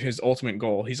achieve his ultimate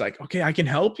goal. He's like, okay, I can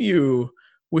help you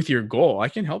with your goal. I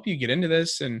can help you get into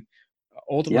this. And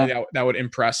ultimately that would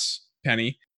impress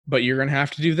Penny, but you're going to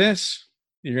have to do this.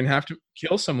 You're going to have to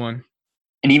kill someone.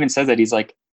 And he even says that it's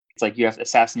like, you have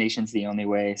assassination's the only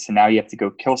way. So now you have to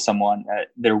go kill someone.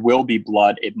 There will be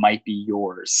blood. It might be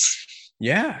yours.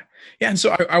 Yeah. And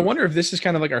so I wonder if this is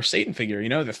kind of like our Satan figure,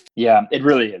 Yeah, it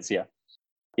really is. Yeah.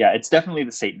 It's definitely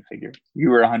the Satan figure. You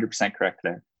were 100% correct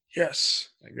there. Yes,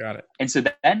 I got it. And so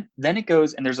then it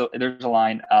goes, and there's a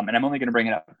line, and I'm only going to bring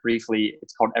it up briefly.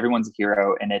 It's called "Everyone's a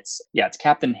Hero," and it's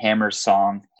Captain Hammer's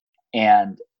song,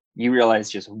 and you realize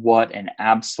just what an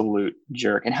absolute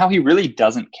jerk, and how he really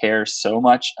doesn't care so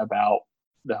much about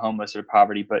the homeless or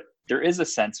poverty, but there is a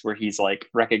sense where he's like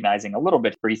recognizing a little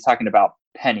bit, where he's talking about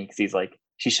Penny, because he's like,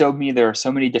 she showed me there are so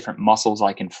many different muscles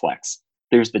I can flex.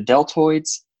 There's the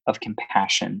deltoids of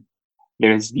compassion.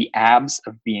 There's the abs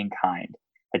of being kind.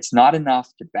 It's not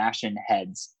enough to bash in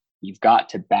heads. You've got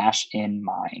to bash in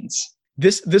minds.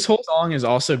 This whole song is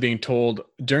also being told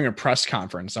during a press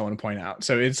conference, I want to point out.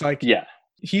 So it's like,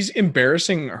 he's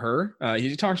embarrassing her.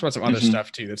 He talks about some other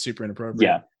stuff too that's super inappropriate.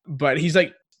 Yeah. But he's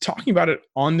like talking about it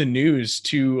on the news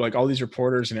to like all these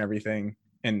reporters and everything.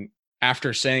 And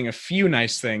after saying a few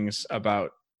nice things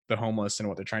about the homeless and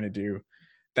what they're trying to do,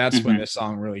 that's when this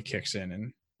song really kicks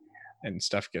in and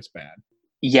stuff gets bad.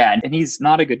 Yeah. And he's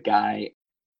not a good guy.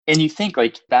 And you think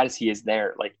like bad as he is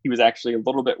there, like he was actually a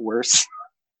little bit worse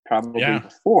probably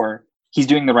before. He's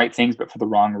doing the right things, but for the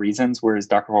wrong reasons, whereas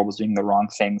Dr. Horrible's doing the wrong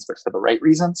things, but for the right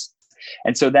reasons.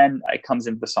 And so then it comes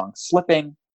into the song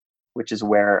Slipping, which is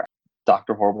where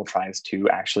Dr. Horrible tries to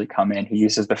actually come in. He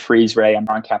uses the freeze ray on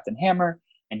Captain Hammer,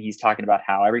 and he's talking about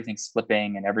how everything's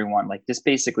slipping and everyone, like just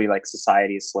basically like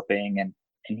society is slipping. And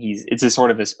it's a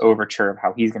sort of this overture of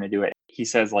how he's going to do it. He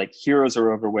says like, heroes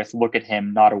are over with, look at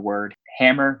him, not a word,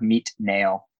 hammer, meet,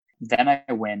 nail. Then I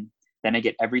win. Then I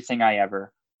get everything I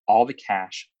ever, all the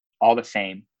cash, all the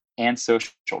fame, and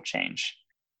social change.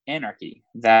 Anarchy,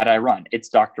 that I run. It's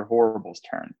Dr. Horrible's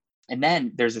turn. And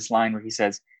then there's this line where he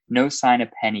says, no sign of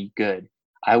Penny, good.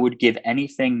 I would give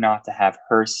anything not to have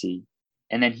her see.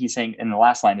 And then he's saying, and the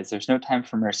last line is, there's no time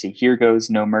for mercy. Here goes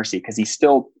no mercy. Because he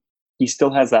still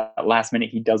has that last minute.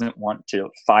 He doesn't want to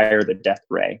fire the death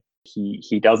ray.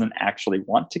 He doesn't actually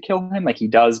want to kill him. Like he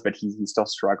does, but he's still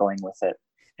struggling with it.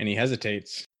 And he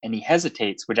hesitates.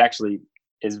 Which actually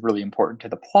is really important to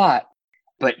the plot.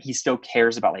 But he still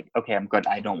cares about like, okay, I'm good.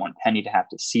 I don't want Penny to have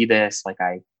to see this. Like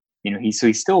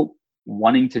he's still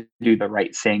wanting to do the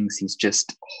right things. He's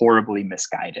just horribly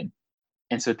misguided.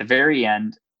 And so at the very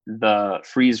end, the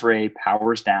freeze ray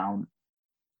powers down.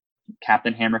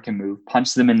 Captain Hammer can move,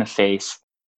 punches them in the face.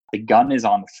 The gun is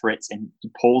on the fritz, and he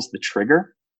pulls the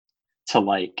trigger to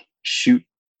like shoot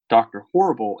Dr.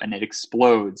 Horrible, and it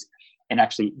explodes and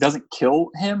actually doesn't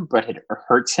kill him, but it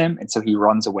hurts him. And so he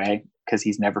runs away because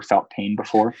he's never felt pain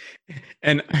before.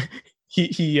 And he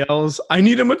yells, I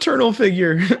need a maternal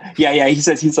figure. Yeah. He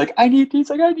says, I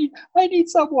need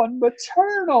someone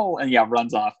maternal. And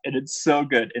runs off. And it's so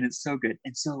good. And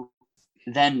so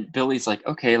then Billy's like,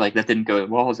 okay, like that didn't go as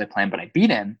well as I planned, but I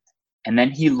beat him. And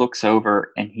then he looks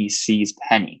over and he sees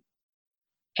Penny,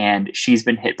 and she's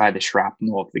been hit by the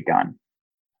shrapnel of the gun.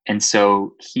 And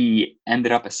so he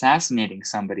ended up assassinating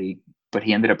somebody, but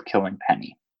he ended up killing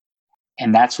Penny.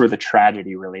 And that's where the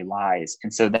tragedy really lies.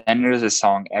 And so then there's a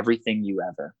song, Everything You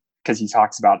Ever, because he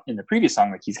talks about in the previous song,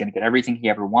 like he's going to get everything he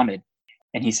ever wanted.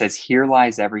 And he says, here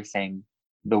lies everything,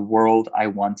 the world I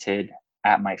wanted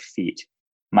at my feet.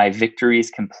 My victory is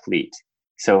complete.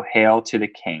 So hail to the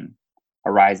king,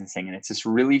 arise and sing. And it's this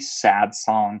really sad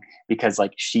song because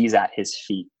like she's at his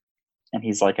feet. And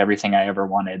he's like, everything I ever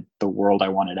wanted, the world I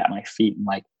wanted at my feet. And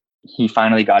like, he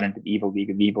finally got into the evil league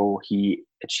of evil. He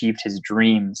achieved his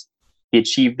dreams. He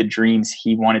achieved the dreams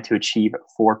he wanted to achieve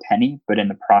for Penny, but in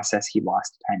the process, he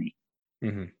lost Penny.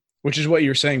 Mm-hmm. Which is what you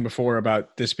were saying before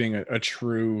about this being a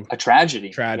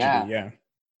tragedy. Yeah.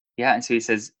 Yeah. And so he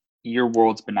says, your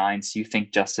world's benign, so you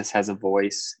think justice has a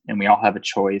voice and we all have a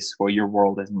choice. Well, your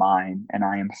world is mine and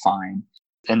I am fine.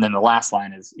 And then the last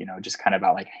line is, just kind of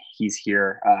about like, he's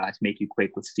here to make you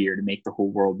quake with fear, to make the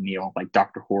whole world kneel. Like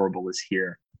Dr. Horrible is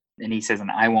here. And he says, and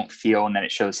I won't feel. And then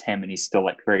it shows him and he's still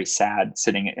like very sad,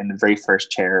 sitting in the very first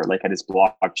chair, like at his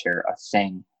blog chair, a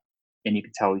thing. And you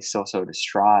can tell he's still so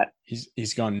distraught.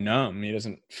 He's gone numb. He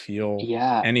doesn't feel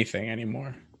anything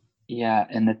anymore. Yeah.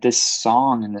 And that this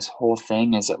song and this whole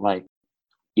thing is that like,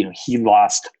 he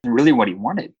lost really what he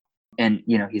wanted. And,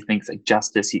 he thinks like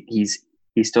justice, he's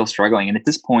still struggling. And at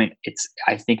this point,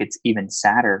 I think it's even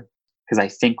sadder because I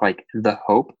think like the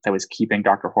hope that was keeping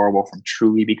Dr. Horrible from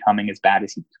truly becoming as bad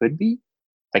as he could be,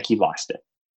 like he lost it.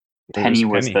 Penny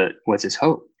was his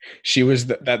hope. She was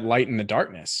that light in the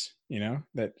darkness,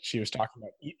 that she was talking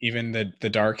about. Even the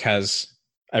dark has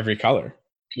every color.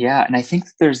 Yeah. And I think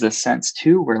there's this sense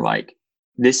too, where like,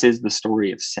 this is the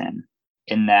story of sin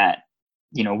in that,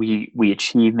 we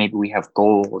achieve, maybe we have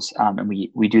goals and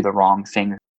we do the wrong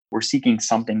thing. We're seeking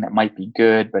something that might be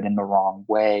good, but in the wrong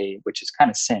way, which is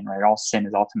kind of sin, right? All sin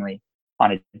is ultimately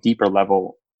on a deeper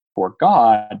level for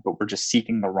God, but we're just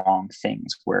seeking the wrong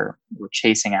things where we're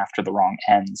chasing after the wrong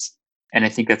ends. And I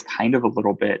think that's kind of a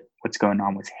little bit what's going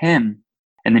on with him.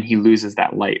 And then he loses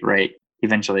that light, right?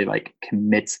 Eventually like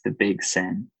commits the big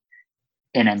sin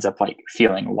and ends up like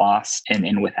feeling lost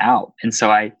and without. And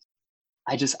so I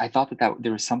thought that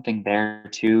there was something there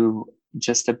too,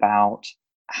 just about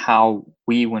how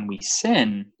when we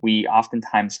sin, we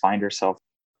oftentimes find ourselves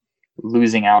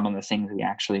losing out on the things we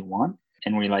actually want.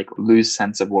 And we like lose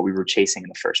sense of what we were chasing in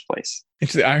the first place.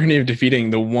 It's the irony of defeating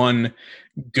the one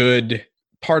good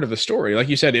part of the story. Like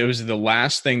you said, it was the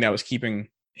last thing that was keeping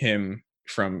him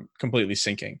from completely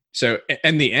sinking. So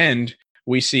in the end,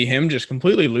 we see him just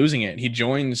completely losing it. He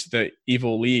joins the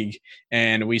evil league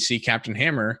and we see Captain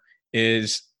Hammer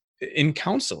is in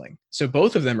counseling. So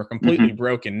both of them are completely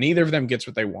broken. Neither of them gets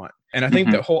what they want. And I think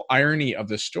the whole irony of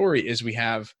the story is we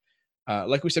have,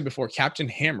 like we said before, Captain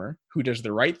Hammer, who does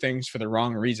the right things for the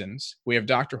wrong reasons. We have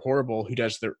Dr. Horrible, who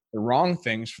does the wrong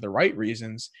things for the right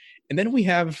reasons. And then we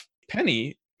have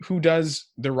Penny, who does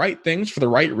the right things for the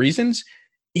right reasons,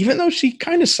 even though she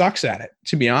kind of sucks at it,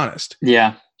 to be honest.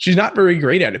 Yeah. She's not very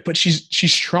great at it, but she's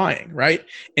trying, right?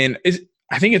 And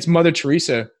I think it's Mother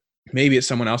Teresa. Maybe it's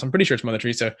someone else. I'm pretty sure it's Mother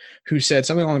Teresa who said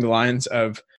something along the lines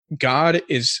of, God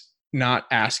is not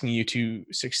asking you to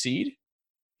succeed.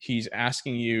 He's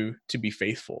asking you to be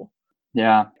faithful.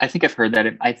 Yeah. I think I've heard that.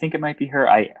 I think it might be her.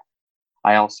 I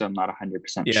also am not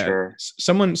 100% sure.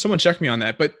 Someone check me on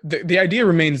that. But the idea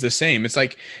remains the same. It's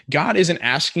like, God isn't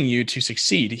asking you to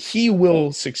succeed. He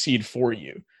will succeed for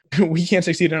you. We can't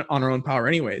succeed on our own power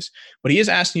anyways, but he is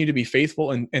asking you to be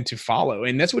faithful and to follow.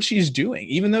 And that's what she's doing.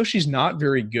 Even though she's not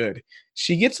very good,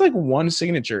 she gets like one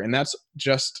signature, and that's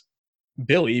just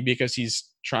Billy because he's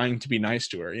trying to be nice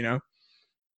to her,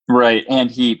 Right. And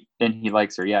he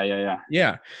likes her. Yeah.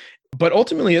 Yeah. But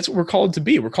ultimately that's what we're called to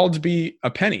be. We're called to be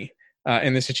a Penny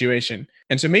in this situation.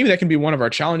 And so maybe that can be one of our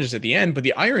challenges at the end. But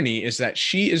the irony is that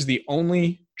she is the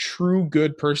only true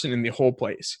good person in the whole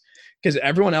place. Because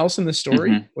everyone else in the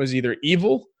story was either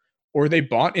evil or they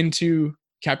bought into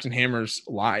Captain Hammer's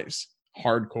lies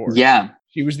hardcore. Yeah.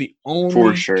 She was the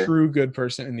only true good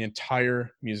person in the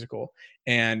entire musical.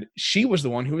 And she was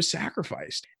the one who was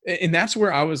sacrificed. And that's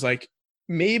where I was like,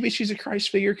 maybe she's a Christ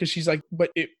figure because she's like, but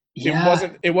it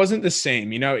wasn't the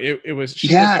same. It was she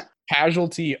was a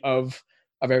casualty of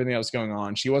everything that was going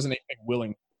on. She wasn't a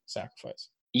willing sacrifice.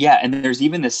 Yeah. And there's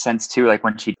even this sense too, like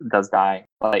when she does die,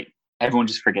 like everyone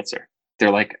just forgets her. They're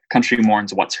like, country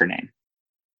mourns, what's her name?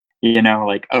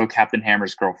 Like, oh, Captain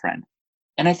Hammer's girlfriend.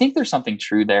 And I think there's something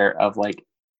true there of like,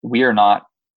 we are not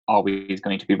always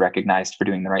going to be recognized for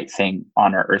doing the right thing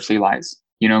on our earthly lives.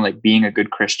 Like being a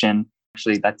good Christian,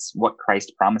 actually, that's what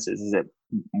Christ promises, is that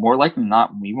more likely than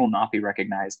not, we will not be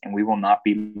recognized and we will not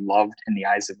be loved in the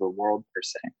eyes of the world per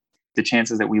se. The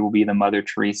chances that we will be the Mother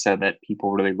Teresa that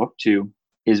people really look to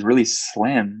is really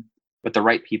slim, but the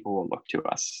right people will look to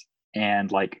us.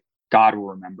 And like, God will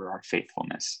remember our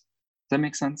faithfulness. Does that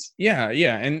make sense? Yeah.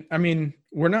 And I mean,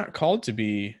 we're not called to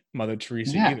be Mother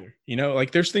Teresa either.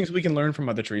 Like there's things we can learn from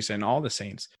Mother Teresa and all the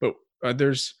saints. But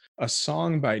there's a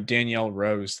song by Danielle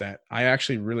Rose that I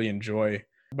actually really enjoy,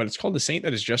 but it's called The Saint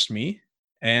That Is Just Me.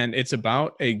 And it's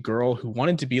about a girl who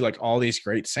wanted to be like all these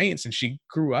great saints. And she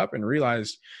grew up and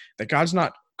realized that God's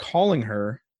not calling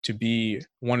her to be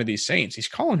one of these saints. He's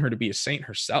calling her to be a saint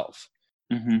herself,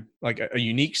 like a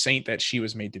unique saint that she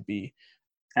was made to be.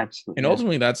 Absolutely. And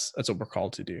ultimately, that's what we're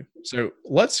called to do. So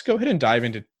let's go ahead and dive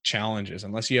into challenges,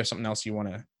 unless you have something else you want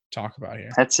to talk about here.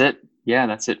 That's it. Yeah,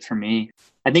 that's it for me.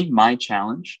 I think my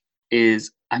challenge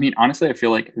is, honestly, I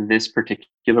feel like this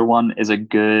particular one is a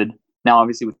good, now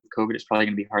obviously with COVID, it's probably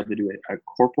going to be hard to do a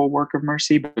corporal work of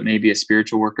mercy, but maybe a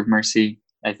spiritual work of mercy,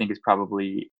 I think is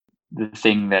probably the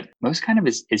thing that most kind of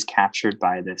is captured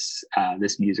by this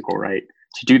musical, right?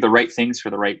 To do the right things for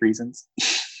the right reasons.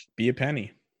 Be a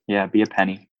penny. Yeah, be a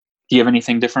penny. Do you have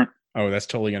anything different? Oh, that's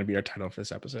totally going to be our title for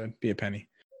this episode. Be a penny.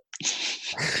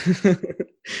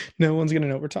 No one's going to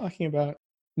know what we're talking about.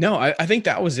 No, I think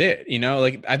that was it.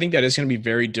 Like, I think that is going to be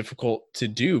very difficult to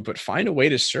do, but find a way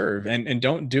to serve and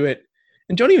don't do it.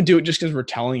 And don't even do it just because we're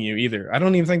telling you either. I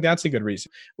don't even think that's a good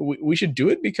reason. We should do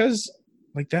it because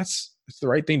like it's the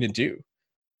right thing to do.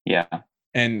 Yeah.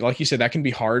 And like you said, that can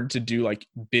be hard to do like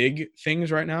big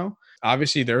things right now.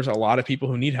 Obviously, there's a lot of people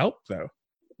who need help though.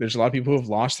 There's a lot of people who have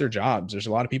lost their jobs. There's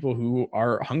a lot of people who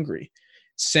are hungry.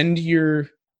 Send your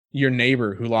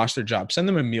neighbor who lost their job, send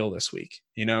them a meal this week,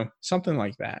 something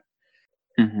like that.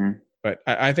 But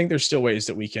I think there's still ways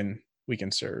that we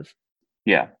can serve.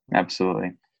 Yeah,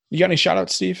 absolutely. You got any shout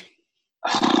outs, Steve?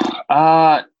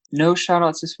 No shout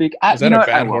outs this week. Is that a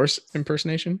bad horse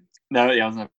impersonation? No, yeah, it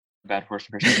wasn't a bad horse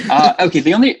impersonation. Okay,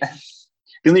 the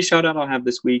only shout out I'll have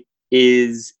this week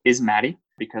is Maddie,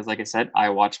 because like I said, I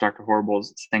watched Dr.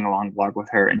 Horrible's sing along vlog with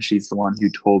her, and she's the one who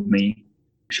told me,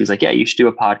 she was like, yeah, you should do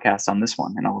a podcast on this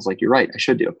one. And I was like, you're right, I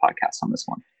should do a podcast on this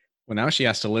one. Well, now she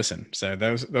has to listen. So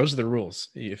those are the rules.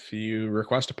 If you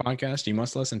request a podcast, you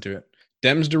must listen to it.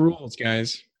 Them's the rules,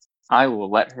 guys. I will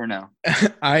let her know.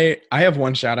 I have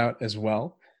one shout out as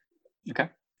well. Okay.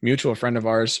 Mutual friend of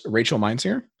ours, Rachel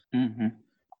Meinsinger.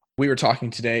 We were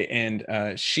talking today,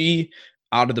 and she,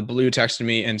 out of the blue, texted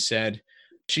me and said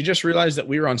she just realized that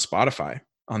we were on Spotify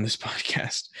on this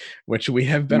podcast, which we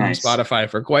have been on Spotify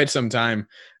for quite some time.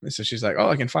 And so she's like, oh,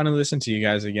 I can finally listen to you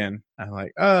guys again. I'm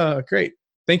like, oh, great.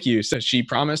 Thank you. So she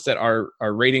promised that our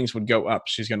ratings would go up.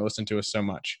 She's going to listen to us so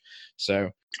much. So,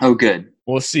 oh, good.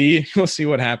 We'll see. We'll see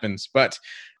what happens. But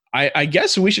I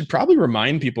guess we should probably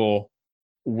remind people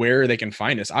where they can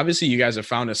find us. Obviously, you guys have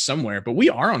found us somewhere, but we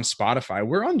are on Spotify.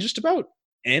 We're on just about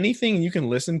anything you can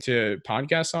listen to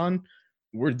podcasts on.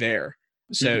 We're there.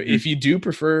 So if you do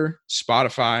prefer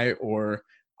Spotify or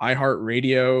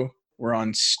iHeartRadio, we're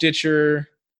on Stitcher,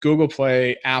 Google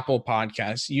Play, Apple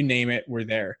Podcasts, you name it, we're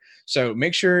there. So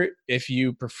make sure if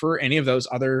you prefer any of those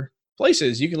other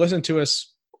places, you can listen to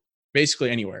us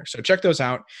basically anywhere. So check those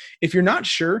out. If you're not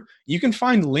sure, you can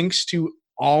find links to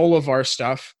all of our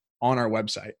stuff on our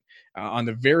website. On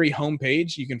the very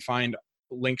homepage, you can find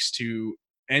links to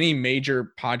any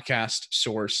major podcast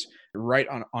source right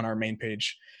on our main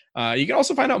page. You can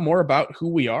also find out more about who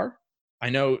we are. I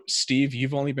know, Steve,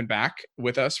 you've only been back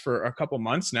with us for a couple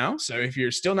months now. So if you're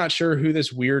still not sure who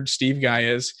this weird Steve guy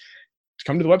is,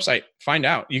 come to the website, find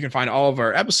out. You can find all of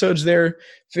our episodes there,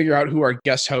 figure out who our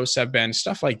guest hosts have been,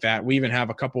 stuff like that. We even have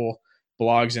a couple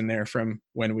blogs in there from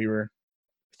when we were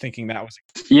thinking that was.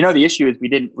 The issue is we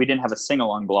didn't have a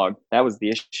sing-along blog. That was the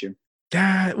issue.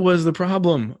 That was the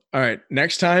problem. All right.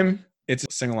 Next time, it's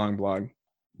a sing-along blog.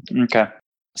 Okay.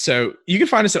 So you can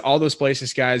find us at all those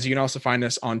places, guys. You can also find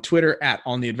us on Twitter at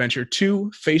On The Adventure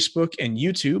 2, Facebook, and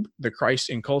YouTube, The Christ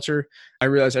in Culture. I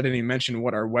realized I didn't even mention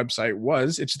what our website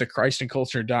was. It's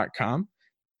thechristinculture.com.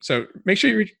 So make sure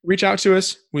you reach out to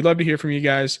us. We'd love to hear from you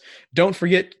guys. Don't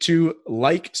forget to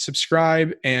like,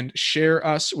 subscribe, and share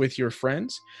us with your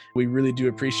friends. We really do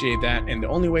appreciate that. And the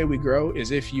only way we grow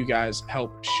is if you guys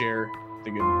help share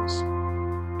the good news.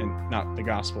 And not the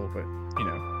gospel, but,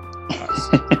 us.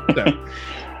 So,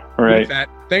 right. With that,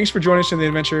 thanks for joining us in the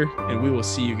adventure, and we will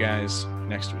see you guys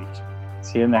next week.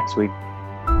 See you next week.